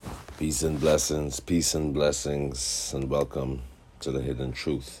Peace and blessings, and welcome to the Hidden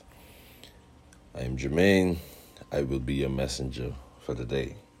Truth. I am Jermaine. I will be your messenger for the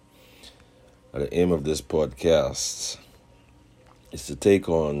day. The aim of this podcast is to take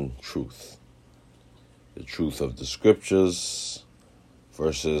on truth. The truth of the scriptures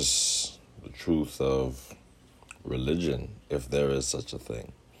versus the truth of religion, if there is such a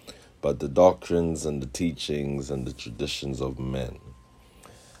thing. But the doctrines and the teachings and the traditions of men.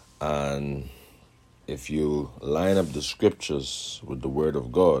 And if you line up the scriptures with the word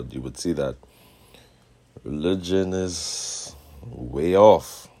of God, you would see that religion is way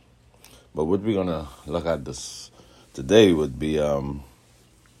off. But what we're going to look at this today would be,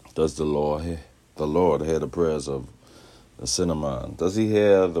 does the Lord hear the prayers of the sinner man? Does he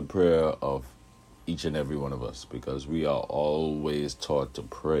hear the prayer of each and every one of us? Because we are always taught to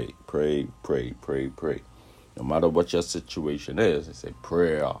pray. No matter what your situation is, they say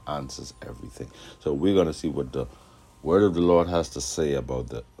prayer answers everything. So we're going to see what the word of the Lord has to say about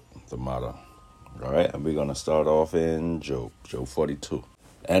the matter. All right, and we're going to start off in Job 42.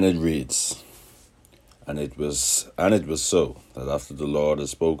 And it reads, And it was so, that after the Lord had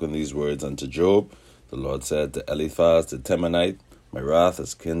spoken these words unto Job, the Lord said to Eliphaz the Temanite, My wrath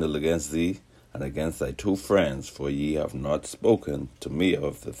is kindled against thee, and against thy two friends, for ye have not spoken to me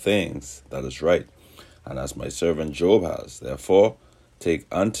of the things that is right, and as my servant Job has. Therefore, take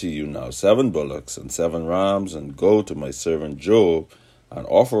unto you now 7 bullocks and 7 rams, and go to my servant Job, and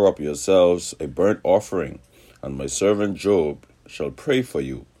offer up yourselves a burnt offering, and my servant Job shall pray for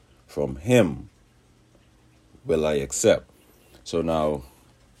you. From him will I accept. So now,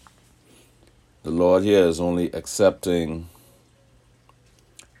 the Lord here is only accepting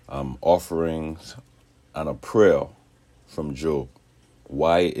offerings and a prayer from Job.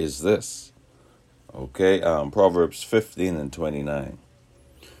 Why is this? Okay, Proverbs 15 and 29.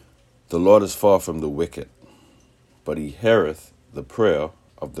 The Lord is far from the wicked, but he heareth the prayer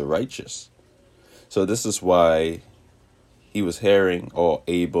of the righteous. So this is why he was hearing or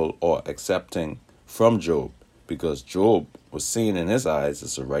able or accepting from Job, because Job was seen in his eyes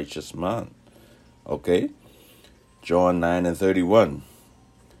as a righteous man. Okay, John 9 and 31.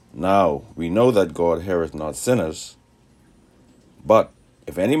 Now we know that God heareth not sinners, but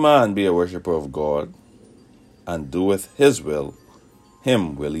if any man be a worshipper of God, and doeth his will,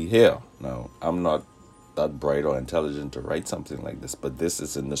 him will he hear. Now, I'm not that bright or intelligent to write something like this, but this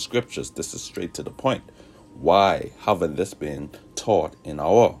is in the scriptures. This is straight to the point. Why haven't this been taught in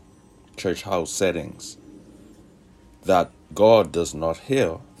our church house settings? That God does not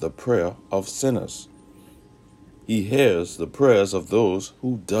hear the prayer of sinners. He hears the prayers of those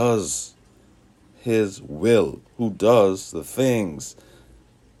who does his will, who does the things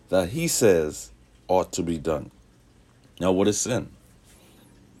that he says ought to be done. Now, what is sin?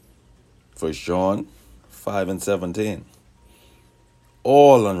 1 John 5 and 17.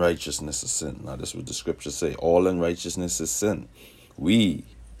 All unrighteousness is sin. Now, this is what the scriptures say. All unrighteousness is sin. We,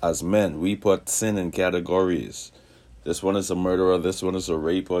 as men, we put sin in categories. This one is a murderer, this one is a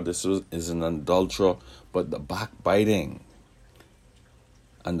raper, this is an adulterer. But the backbiting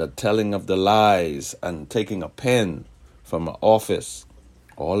and the telling of the lies and taking a pen from an office,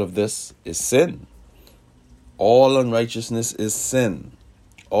 all of this is sin. All unrighteousness is sin.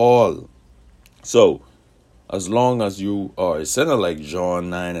 All. So, as long as you are a sinner like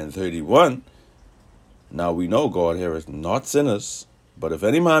John 9 and 31, now we know God heareth not sinners, but if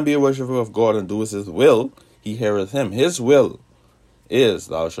any man be a worshipper of God and doeth his will, he heareth him. His will is,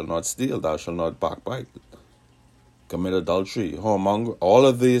 thou shalt not steal, thou shalt not backbite, commit adultery, whoremonger, all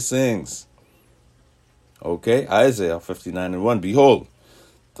of these things. Okay, Isaiah 59 and 1, Behold,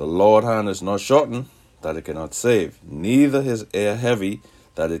 the Lord's hand is not shortened, that it cannot save, neither his ear heavy,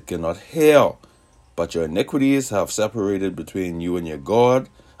 that it cannot hear. But your iniquities have separated between you and your God,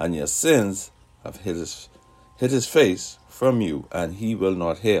 and your sins have hid his face from you, and he will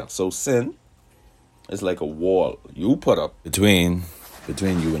not hear. So sin is like a wall you put up between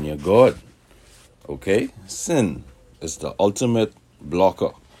you and your God. Okay? Sin is the ultimate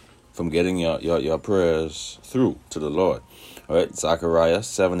blocker from getting your prayers through to the Lord. All right, Zechariah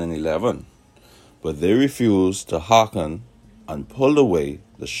 7 and 11. But they refused to hearken and pulled away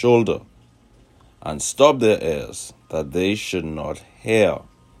the shoulder and stopped their ears, that they should not hear.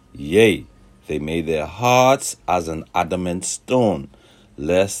 Yea, they made their hearts as an adamant stone,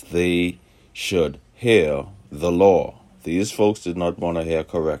 lest they should hear the law. These folks did not want to hear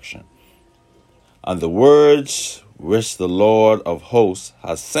correction. And the words which the Lord of hosts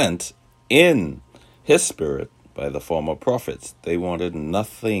has sent in his spirit by the former prophets, they wanted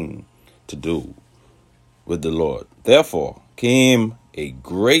nothing to do with the Lord. Therefore came a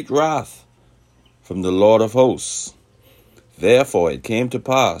great wrath from the Lord of hosts. Therefore it came to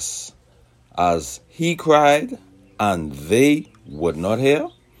pass, as he cried, and they would not hear,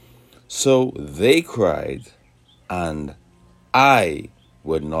 so they cried, and I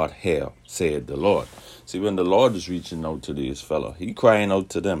would not hear, said the Lord. See, when the Lord is reaching out to these fellow, he crying out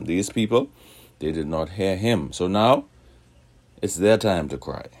to them. These people, they did not hear him. So now, it's their time to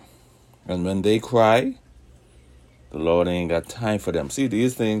cry. And when they cry, the Lord ain't got time for them. See,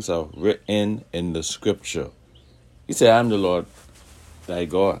 these things are written in the scripture. He said, I am the Lord thy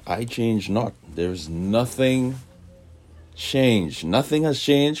God. I change not. There is nothing changed. Nothing has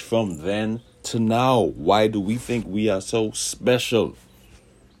changed from then to now. Why do we think we are so special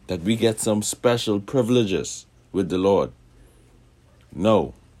that we get some special privileges with the Lord?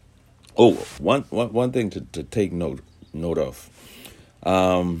 No. Oh, one thing to take note of.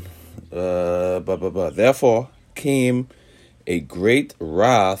 Therefore came a great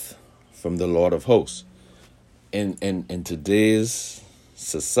wrath from the Lord of hosts. In today's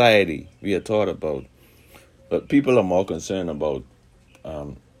society, we are taught about, but people are more concerned about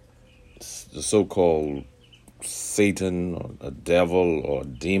the so-called Satan or a devil or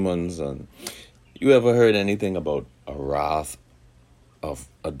demons. And you ever heard anything about a wrath of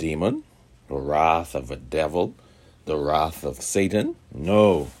a demon, the wrath of a devil, the wrath of Satan?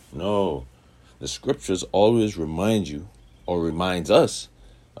 No. The scriptures always remind you, or reminds us,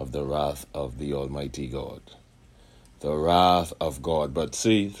 of the wrath of the Almighty God. The wrath of God. But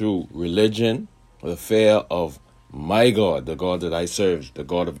see, through religion, the fear of my God, the God that I serve, the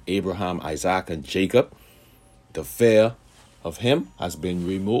God of Abraham, Isaac, and Jacob, the fear of him has been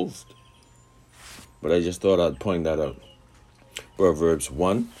removed. But I just thought I'd point that out. Proverbs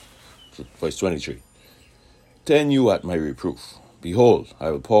 1, verse 23. Turn you at my reproof. Behold, I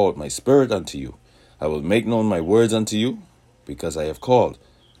will pour out my spirit unto you. I will make known my words unto you, because I have called,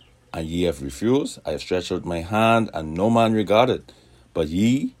 and ye have refused. I have stretched out my hand, and no man regarded. But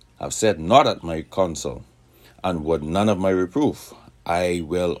ye have said not at my counsel, and would none of my reproof. I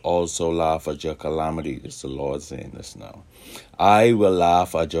will also laugh at your calamity. It's the Lord saying this now. I will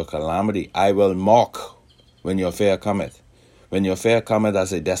laugh at your calamity. I will mock when your fear cometh. When your fear cometh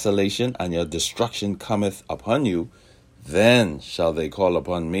as a desolation, and your destruction cometh upon you, then shall they call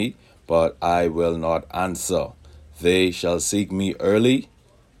upon me, but I will not answer. They shall seek me early,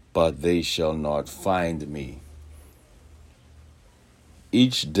 but they shall not find me.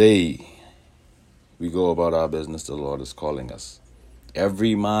 Each day we go about our business, the Lord is calling us.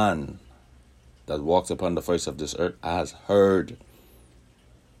 Every man that walks upon the face of this earth has heard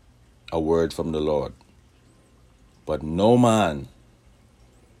a word from the Lord. But no man,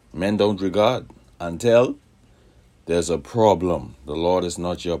 men don't regard until there's a problem. The Lord is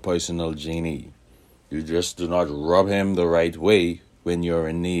not your personal genie. You just do not rub him the right way when you're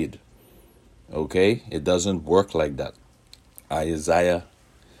in need. Okay? It doesn't work like that. Isaiah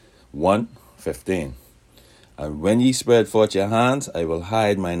 1:15. And when ye spread forth your hands, I will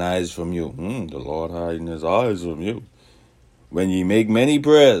hide mine eyes from you. The Lord hiding his eyes from you. When ye make many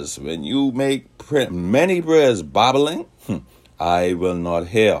prayers, when you make many prayers babbling, I will not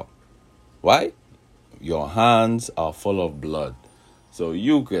hear. Why? Your hands are full of blood. So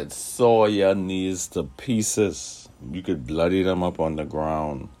you could saw your knees to pieces. You could bloody them up on the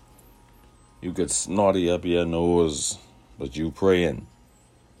ground. You could snorty up your nose, but you praying.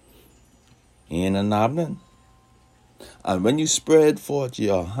 Ain't an happening. And when you spread forth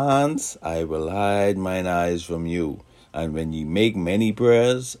your hands, I will hide mine eyes from you. And when ye make many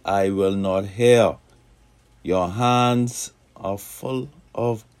prayers, I will not hear. Your hands are full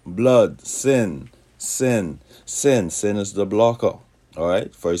of blood. Sin is the blocker. All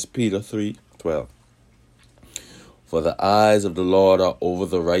right, 1 Peter 3:12. For the eyes of the Lord are over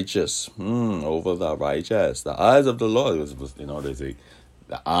the righteous. Over the righteous. The eyes of the Lord, they say,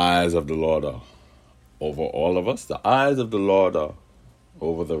 the eyes of the Lord are over all of us. The eyes of the Lord are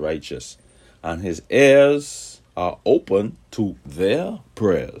over the righteous. And his ears are open to their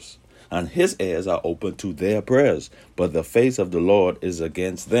prayers. And his ears are open to their prayers. But the face of the Lord is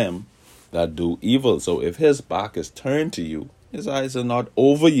against them that do evil. So if his back is turned to you, his eyes are not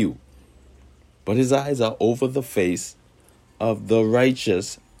over you, but his eyes are over the face of the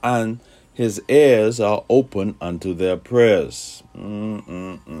righteous, and his ears are open unto their prayers.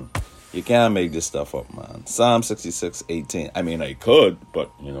 You can't make this stuff up, man. Psalm 66:18. I mean, I could,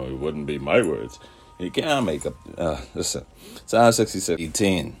 but, it wouldn't be my words. You can't make up. Listen, Psalm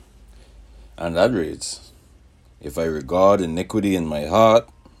 66:18. And that reads, if I regard iniquity in my heart,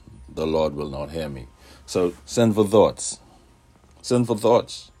 the Lord will not hear me. So, sinful thoughts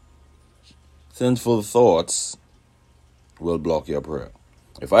will block your prayer.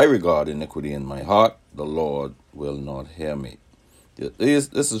 If I regard iniquity in my heart, the Lord will not hear me.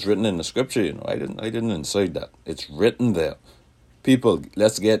 This is written in the scripture, you know. I didn't insert that. It's written there. People,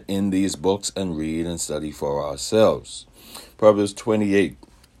 let's get in these books and read and study for ourselves. Proverbs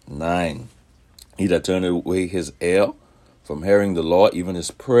 28:9. He that turneth away his ear from hearing the law, even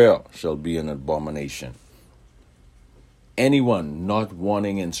his prayer shall be an abomination. Anyone not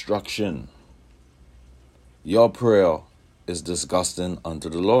wanting instruction, your prayer is disgusting unto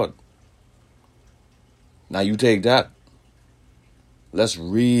the Lord. Now you take that. Let's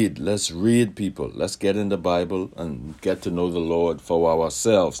read, people. Let's get in the Bible and get to know the Lord for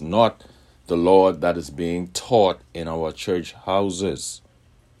ourselves, not the Lord that is being taught in our church houses.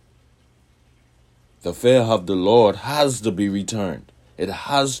 The fear of the Lord has to be returned. It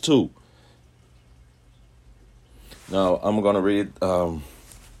has to. Now, I'm going to read a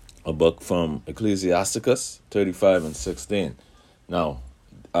book from Ecclesiasticus 35:16. Now,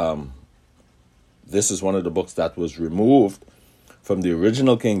 this is one of the books that was removed from the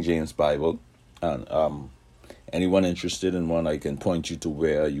original King James Bible, and anyone interested in one, I can point you to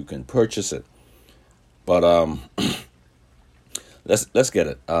where you can purchase it. But let's get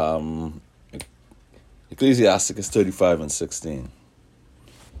it. Ecclesiasticus 35:16.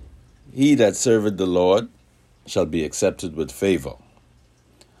 He that serveth the Lord shall be accepted with favor,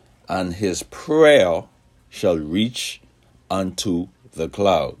 and his prayer shall reach unto the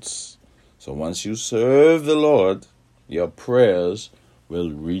clouds. So once you serve the Lord, your prayers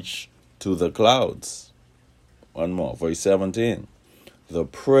will reach to the clouds. One more, verse 17. The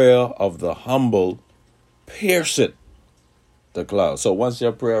prayer of the humble pierceth the cloud. So once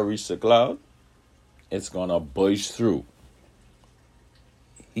your prayer reaches the cloud, it's going to burst through.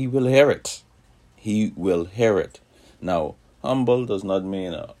 He will hear it. He will hear it. Now, humble does not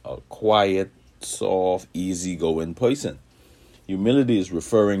mean a quiet, soft, easygoing person. Humility is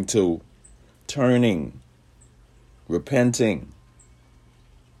referring to turning, repenting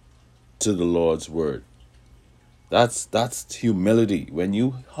to the Lord's word. That's humility. When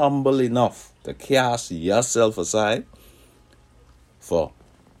you humble enough to cast yourself aside for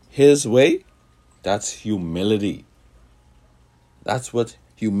his way, that's humility. That's what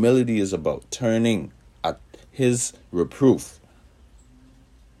humility is about. Turning at his reproof.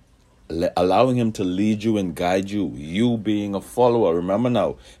 Allowing him to lead you and guide you. You being a follower. Remember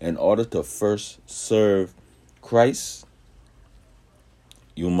now, in order to first serve Christ,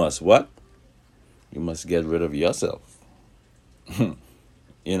 you must what? You must get rid of yourself.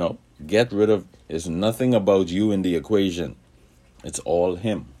 Get rid of, there's nothing about you in the equation. It's all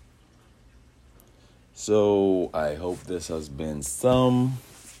him. So I hope this has been some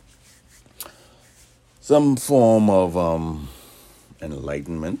form of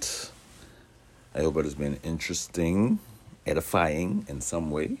enlightenment. I hope it has been interesting, edifying in some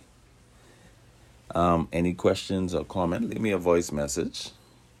way. Any questions or comment, leave me a voice message.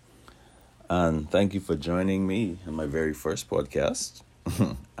 And thank you for joining me in my very first podcast.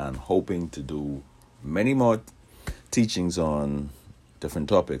 I'm hoping to do many more teachings on different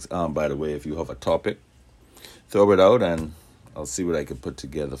topics. By the way, if you have a topic, throw it out and I'll see what I can put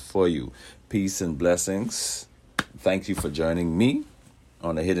together for you. Peace and blessings. Thank you for joining me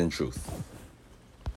on The Hidden Truth.